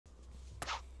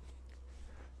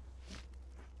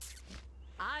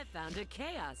found a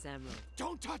Chaos Emerald.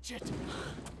 Don't touch it!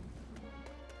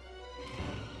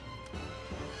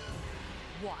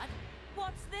 What?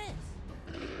 What's this?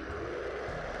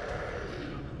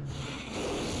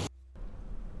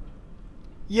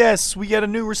 Yes, we get a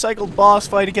new recycled boss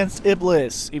fight against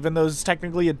Iblis, even though it's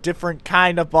technically a different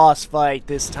kind of boss fight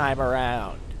this time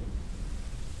around.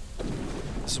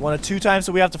 This is one of 2 times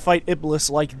that we have to fight Iblis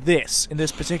like this, in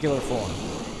this particular form,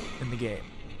 in the game.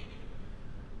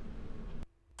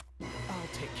 I'll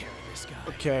take care of this guy.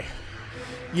 Okay.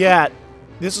 Yeah,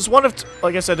 this is one of,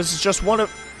 like I said, this is just one of,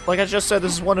 like I just said,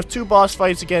 this is one of 2 boss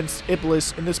fights against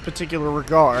Iblis in this particular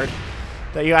regard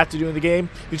that you have to do in the game.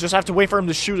 You just have to wait for him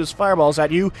to shoot his fireballs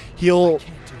at you. He'll...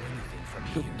 Can't do anything from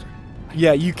here.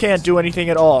 Yeah, you can't do anything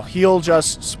at all. He'll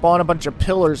just spawn a bunch of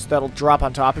pillars that'll drop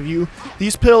on top of you.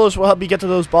 These pillars will help you get to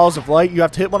those balls of light. You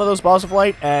have to hit one of those balls of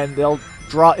light, and they'll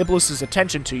draw Iblis's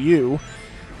attention to you.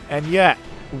 And yeah.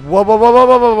 Whoa, whoa, whoa, whoa,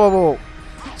 whoa, whoa, whoa, whoa.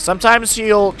 Sometimes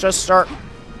he'll just start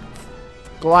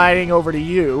gliding over to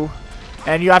you,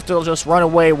 and you have to just run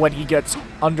away when he gets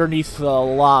underneath the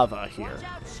lava here. Watch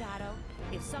out, Shadow.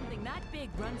 If something that big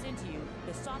runs into you,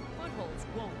 the soft footholds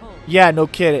won't hold. Yeah, no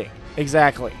kidding.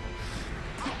 Exactly.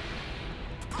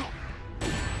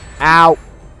 Ow.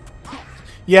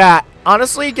 Yeah,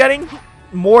 honestly, getting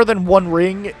more than 1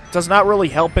 ring does not really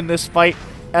help in this fight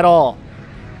at all.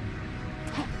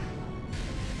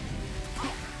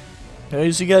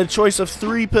 As you get a choice of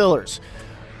 3 pillars.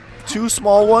 2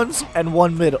 small ones and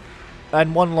 1 middle.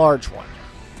 And 1 large one.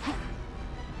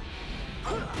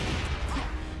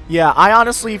 Yeah, I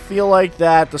honestly feel like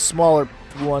that the smaller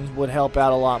one would help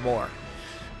out a lot more.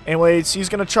 Anyways, he's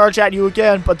going to charge at you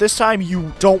again, but this time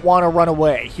you don't want to run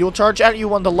away. He'll charge at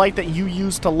you on the light that you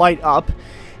use to light up,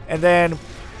 and then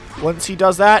once he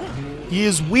does that, he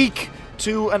is weak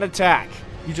to an attack.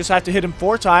 You just have to hit him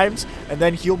 4 times, and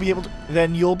then you'll be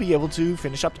able to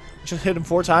finish up. Just hit him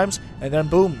 4 times, and then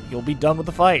boom, you'll be done with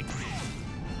the fight.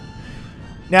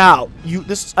 Now,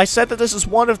 I said that this is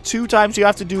one of 2 times you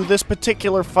have to do this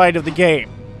particular fight of the game.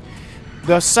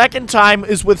 The second time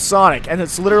is with Sonic, and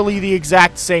it's literally the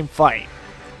exact same fight.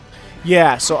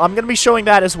 Yeah, so I'm going to be showing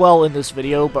that as well in this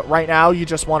video, but right now you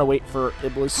just want to wait for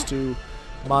Iblis to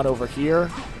come on over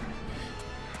here.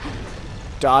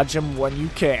 Dodge him when you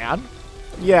can.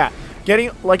 Yeah,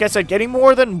 like I said, getting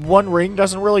more than 1 ring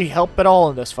doesn't really help at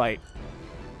all in this fight.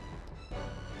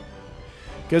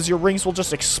 Because your rings will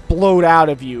just explode out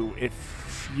of you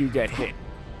if you get hit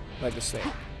by this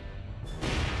thing.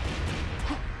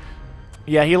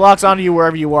 Yeah, he locks onto you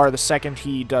wherever you are the second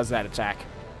he does that attack.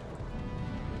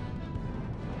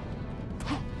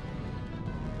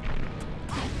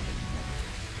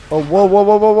 Oh, whoa, whoa,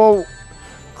 whoa, whoa, whoa.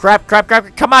 Crap, crap,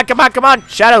 crap. Come on, come on, come on.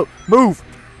 Shadow, move.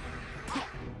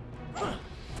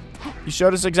 You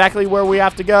showed us exactly where we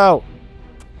have to go.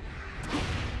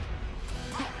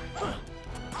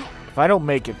 If I don't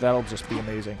make it, that'll just be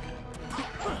amazing.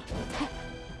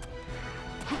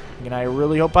 And I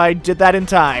really hope I did that in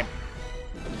time.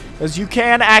 Because you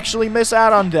can actually miss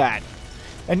out on that.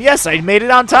 And yes, I made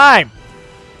it on time.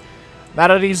 Now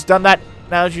that he's done that,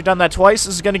 now that you've done that twice,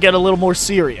 this is going to get a little more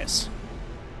serious.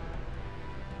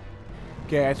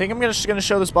 Okay, I think I'm just going to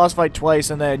show this boss fight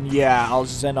twice, and then, yeah, I'll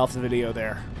just end off the video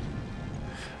there.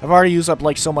 I've already used up,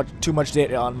 like, too much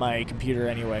data on my computer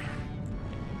anyway.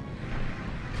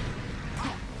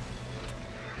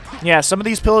 Yeah, some of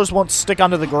these pillars won't stick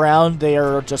onto the ground. They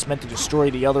are just meant to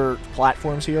destroy the other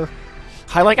platforms here.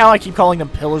 I like how I keep calling them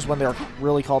pillars when they're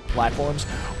really called platforms.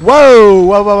 Whoa!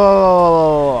 Whoa, whoa, whoa,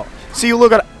 whoa, whoa. See,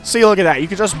 look at that. You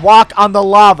can just walk on the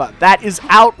lava. That is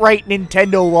outright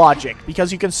Nintendo logic,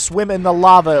 because you can swim in the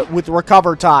lava with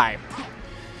recover time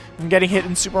from getting hit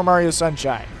in Super Mario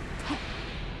Sunshine.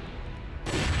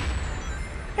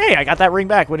 Hey, I got that ring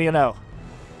back. What do you know?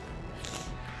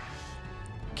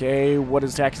 Okay, what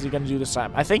attack is he going to do this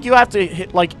time? I think you have to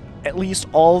hit, like, at least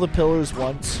all the pillars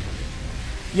once.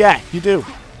 Yeah, you do.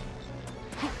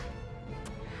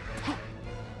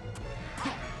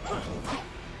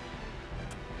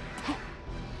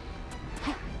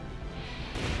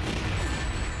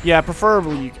 Yeah,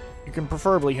 preferably, you can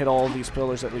preferably hit all of these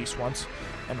pillars at least once.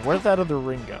 And where'd that other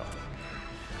ring go?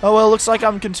 Oh, well, looks like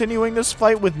I'm continuing this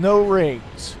fight with no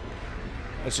rings.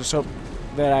 Let's just hope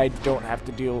that I don't have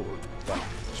to deal with that.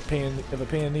 Just a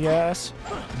pain in the ass.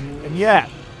 And yeah.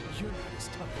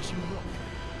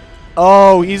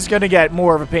 Oh, he's gonna get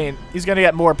more of a pain. He's gonna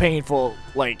get more painful,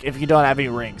 like, if you don't have any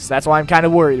rings. That's why I'm kind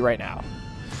of worried right now.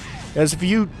 Because if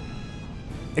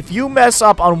you mess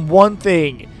up on one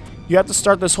thing, you have to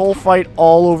start this whole fight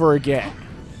all over again.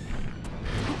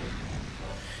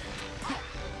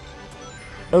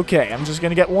 Okay, I'm just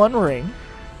gonna get 1 ring.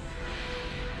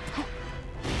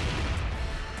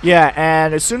 Yeah,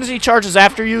 and as soon as he charges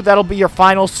after you, that'll be your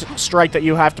final strike that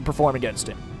you have to perform against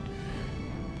him.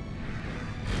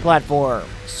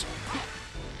 Platforms.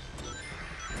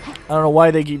 I don't know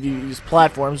why they give you these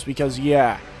platforms, because,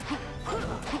 yeah.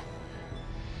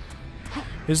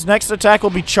 His next attack will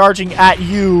be charging at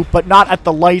you, but not at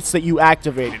the lights that you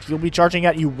activated. He'll be charging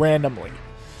at you randomly.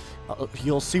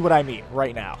 You'll see what I mean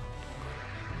right now.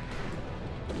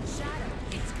 Shadow,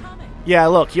 it's coming. Yeah,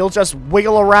 look, he'll just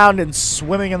wiggle around and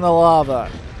swimming in the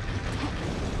lava.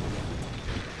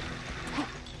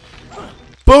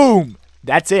 Boom!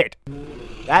 That's it.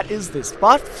 That is this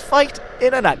boss fight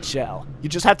in a nutshell. You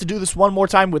just have to do this one more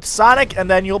time with Sonic, and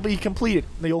then you'll be completed.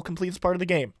 You'll complete this part of the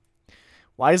game.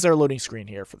 Why is there a loading screen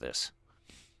here for this?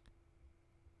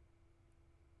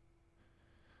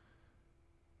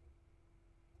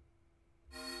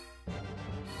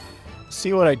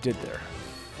 See what I did there.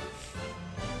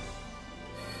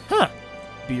 Huh.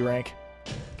 B rank.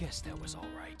 Guess that was all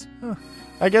right. Huh.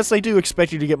 I guess they do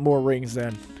expect you to get more rings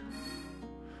then.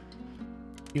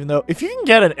 Even though, if you can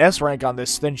get an S rank on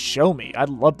this, then show me. I'd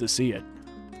love to see it.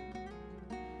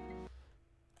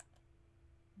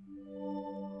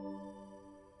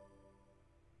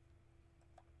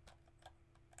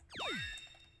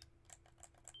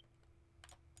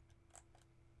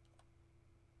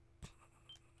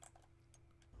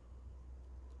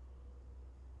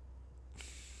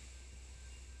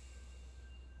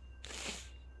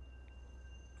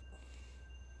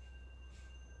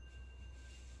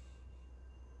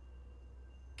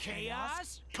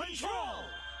 Chaos Control!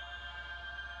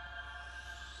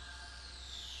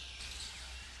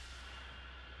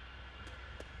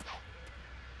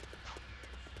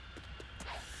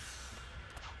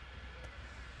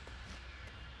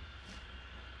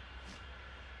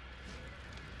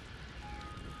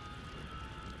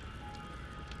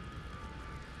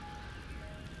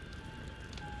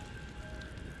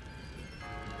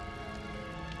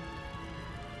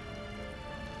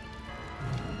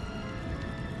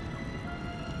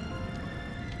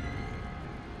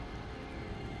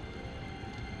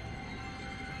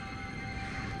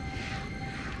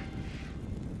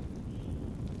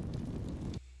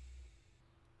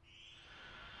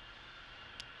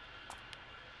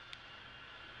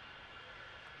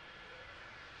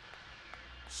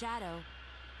 Shadow.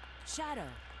 Shadow.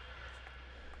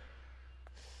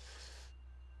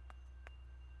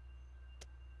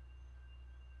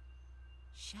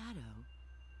 Shadow?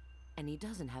 And he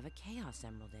doesn't have a Chaos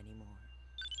Emerald anymore.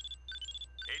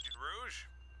 Agent Rouge,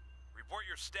 report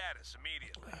your status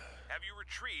immediately. Have you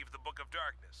retrieved the Book of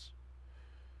Darkness?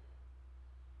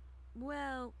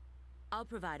 Well, I'll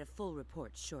provide a full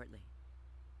report shortly.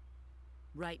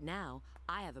 Right now,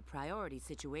 I have a priority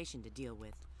situation to deal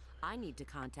with. I need to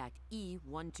contact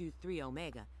E123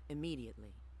 Omega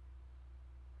immediately.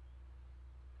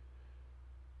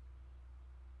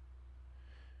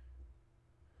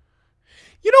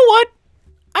 You know what?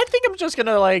 I think I'm just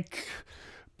gonna, like,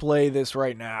 play this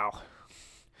right now.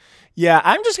 Yeah,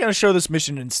 I'm just gonna show this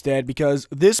mission instead, because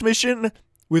this mission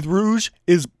with Rouge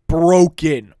is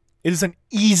broken. It is an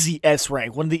easy S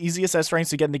rank. One of the easiest S ranks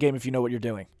to get in the game if you know what you're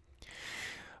doing.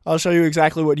 I'll show you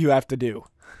exactly what you have to do.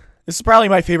 This is probably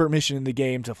my favorite mission in the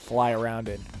game to fly around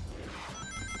in.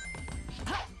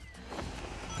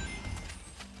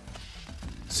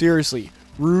 Seriously,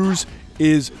 Rouge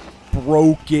is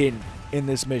broken in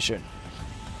this mission.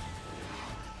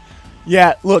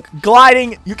 Yeah, look,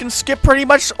 gliding, you can skip pretty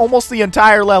much almost the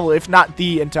entire level, if not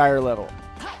the entire level.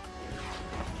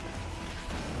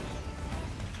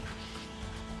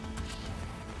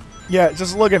 Yeah,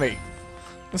 just look at me.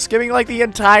 I'm skipping like the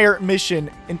entire mission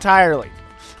entirely.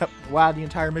 Wow, the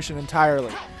entire mission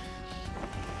entirely.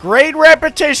 Great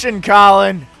repetition,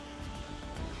 Colin.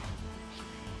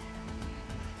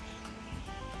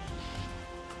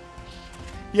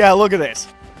 Yeah, look at this.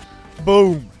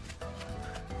 Boom.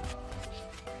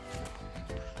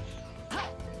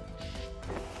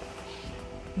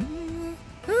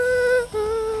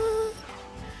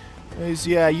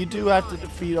 Yeah, you do have to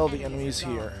defeat all the enemies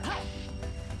here.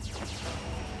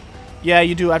 Yeah,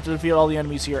 you do have to defeat all the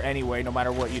enemies here anyway, no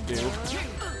matter what you do.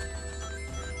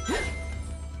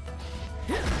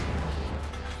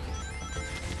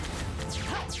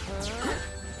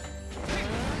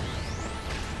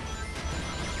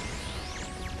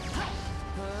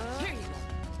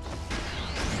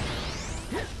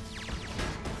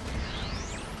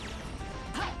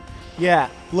 Yeah,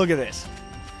 look at this.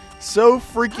 So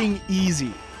freaking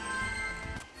easy.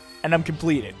 And I'm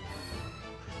completed.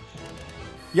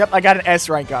 Yep, I got an S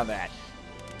rank on that.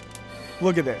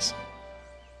 Look at this.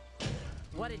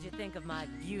 What did you think of my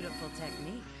beautiful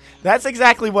technique? That's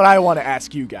exactly what I want to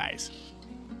ask you guys.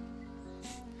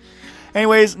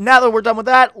 Anyways, now that we're done with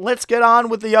that, let's get on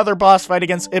with the other boss fight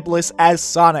against Iblis as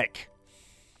Sonic.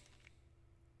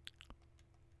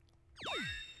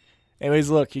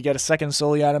 Anyways, look, you get a second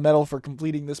Soleanna medal for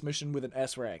completing this mission with an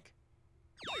S rank.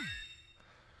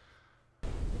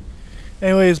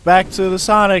 Anyways, back to the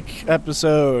Sonic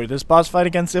episode. This boss fight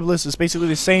against Iblis is basically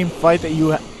the same fight that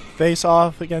you face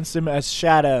off against him as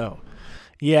Shadow.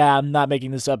 Yeah, I'm not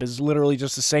making this up. It's literally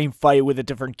just the same fight with a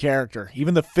different character.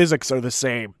 Even the physics are the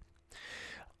same.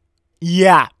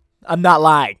 Yeah, I'm not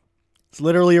lying. It's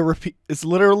literally a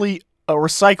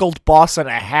recycled boss and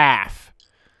a half.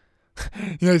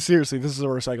 Yeah, seriously, this is a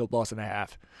recycled boss and a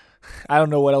half. I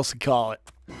don't know what else to call it.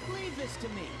 Leave this to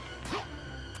me.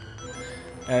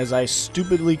 As I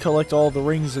stupidly collect all the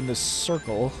rings in this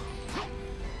circle.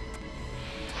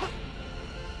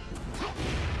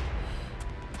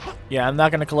 Yeah, I'm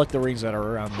not going to collect the rings that are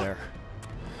around there.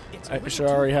 I should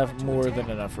already have more than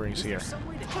enough rings here.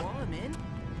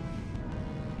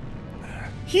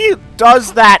 He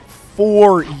does that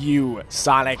for you,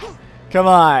 Sonic. Come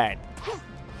on.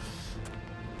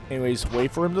 Anyways,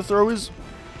 wait for him to throw his...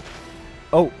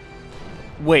 Oh.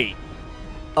 Wait.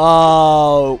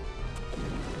 Oh.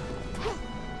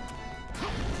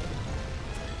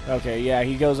 Okay, yeah,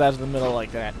 he goes out of the middle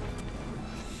like that.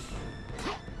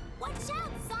 Watch out,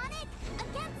 Sonic!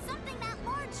 Against something that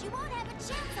large, you won't have a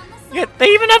chance on the side. Yeah, they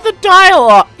even have the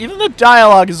dialogue. Even the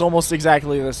dialogue is almost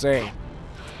exactly the same.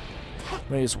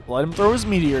 Anyways, let him throw his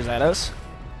meteors at us.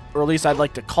 Or at least I'd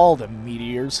like to call them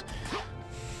meteors.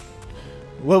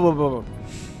 Whoa, whoa, whoa, whoa.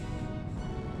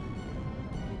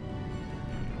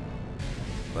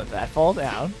 Let that fall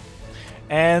down.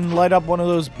 And light up one of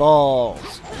those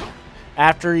balls.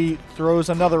 After he throws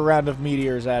another round of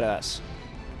meteors at us.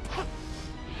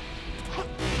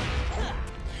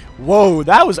 Whoa,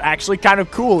 that was actually kind of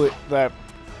cool. That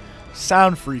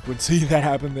sound frequency that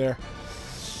happened there.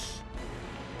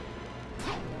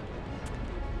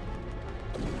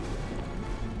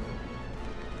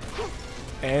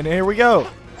 And here we go.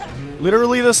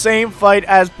 Literally the same fight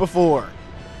as before.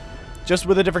 Just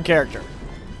with a different character.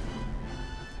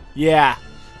 Yeah.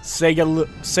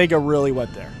 Sega really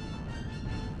went there.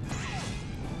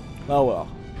 Oh well.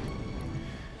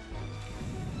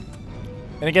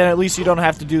 And again, at least you don't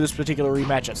have to do this particular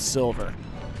rematch as Silver.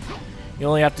 You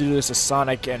only have to do this as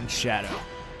Sonic and Shadow.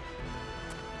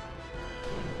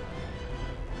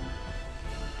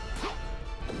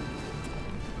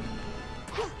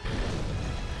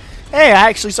 Hey, I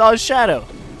actually saw his shadow.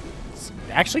 It's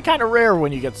actually kind of rare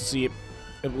when you get to see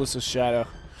Iblis' shadow.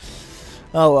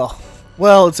 Oh well.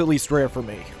 Well, it's at least rare for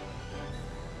me.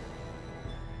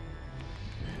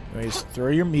 Anyways, throw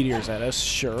your meteors at us,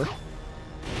 sure.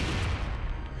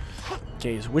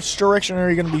 Okay, so which direction are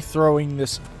you going to be throwing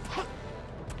this?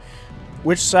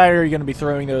 Which side are you going to be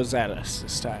throwing those at us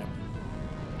this time?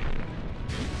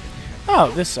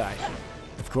 Oh, this side.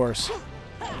 Of course.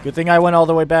 Good thing I went all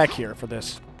the way back here for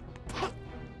this.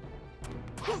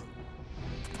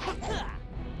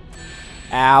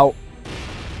 Ow.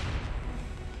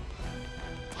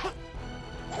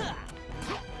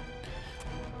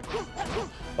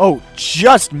 Oh,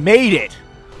 just made it!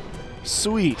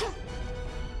 Sweet.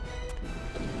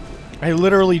 I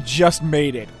literally just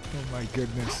made it. Oh my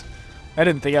goodness. I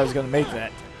didn't think I was going to make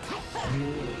that.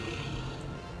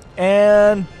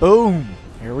 And boom.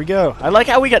 Here we go. I like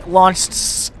how we get launched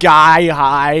sky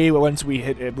high once we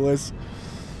hit Iblis.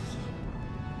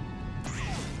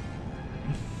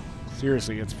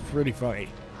 Seriously, it's pretty funny.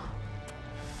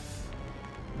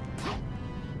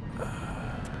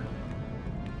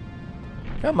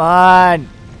 Come on!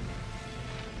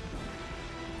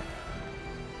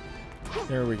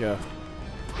 There we go.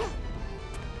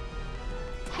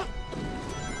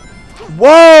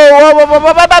 Whoa!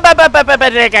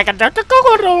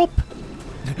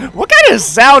 What kind of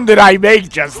sound did I make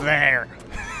just there?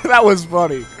 That was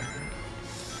funny.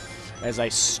 As I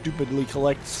stupidly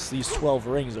collect these 12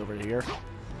 rings over here.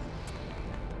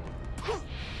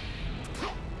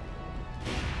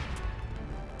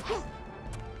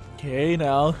 Okay,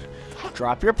 now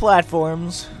drop your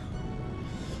platforms.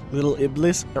 Little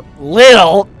Iblis.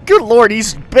 Little? Good lord,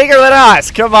 he's bigger than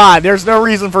us. Come on, there's no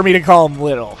reason for me to call him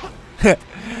little.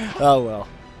 Oh well.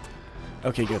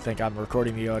 Okay, good. Think I'm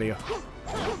recording the audio.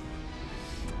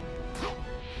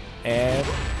 And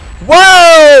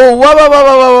whoa! Whoa! Whoa! Whoa!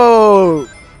 Whoa! Whoa!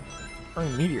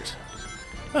 Whoa! Meteors.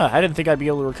 Huh, I didn't think I'd be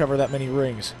able to recover that many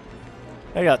rings.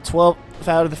 I got 12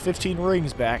 out of the 15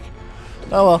 rings back.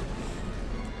 Oh well.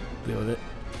 Deal with it.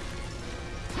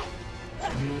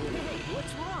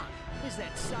 What's wrong? Is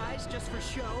that size just for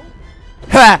show?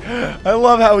 Ha! I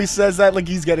love how he says that like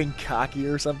he's getting cocky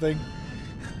or something.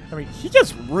 I mean, he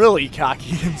gets really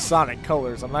cocky in Sonic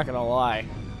Colors, I'm not gonna lie.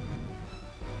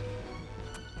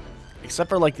 Except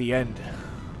for, like, the end.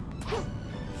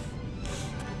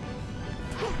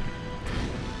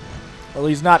 Well,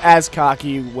 he's not as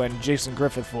cocky when Jason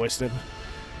Griffith voiced him.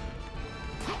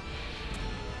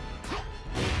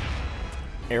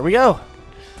 Here we go.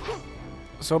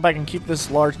 Let's hope I can keep this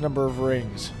large number of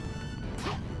rings.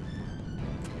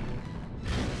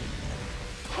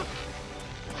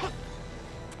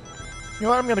 You know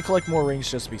what? I'm going to collect more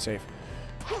rings just to be safe.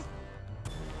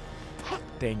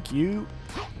 Thank you.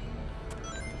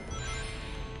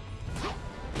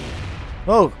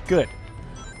 Oh, good.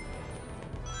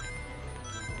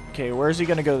 Okay, where is he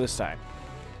going to go this time?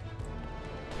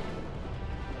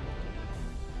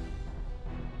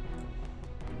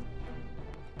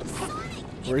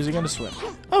 Where is he going to swim?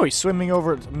 Oh, he's swimming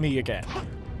over to me again.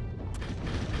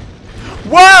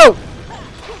 Whoa!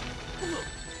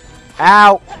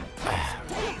 Ow.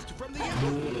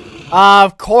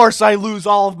 Of course I lose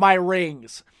all of my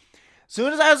rings. As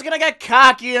soon as I was going to get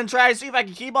cocky and try to see if I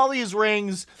can keep all these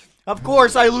rings, of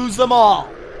course I lose them all.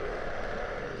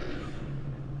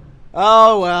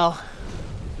 Oh, well.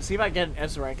 Let's see if I can get an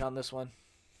S rank on this one.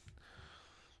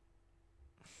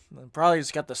 Probably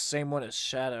just got the same one as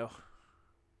Shadow.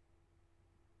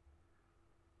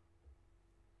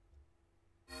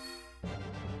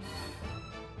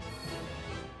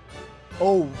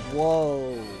 Oh,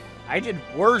 whoa. I did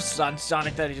worse on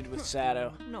Sonic than I did with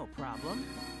Shadow. No problem.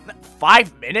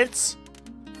 5 minutes?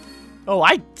 Oh,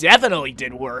 I definitely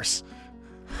did worse.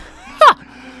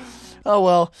 Oh,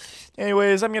 well.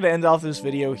 Anyways, I'm going to end off this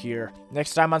video here.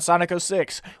 Next time on Sonic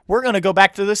 06, we're going to go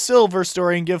back to the Silver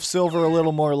story and give Silver a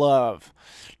little more love.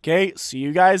 Okay, see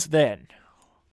you guys then.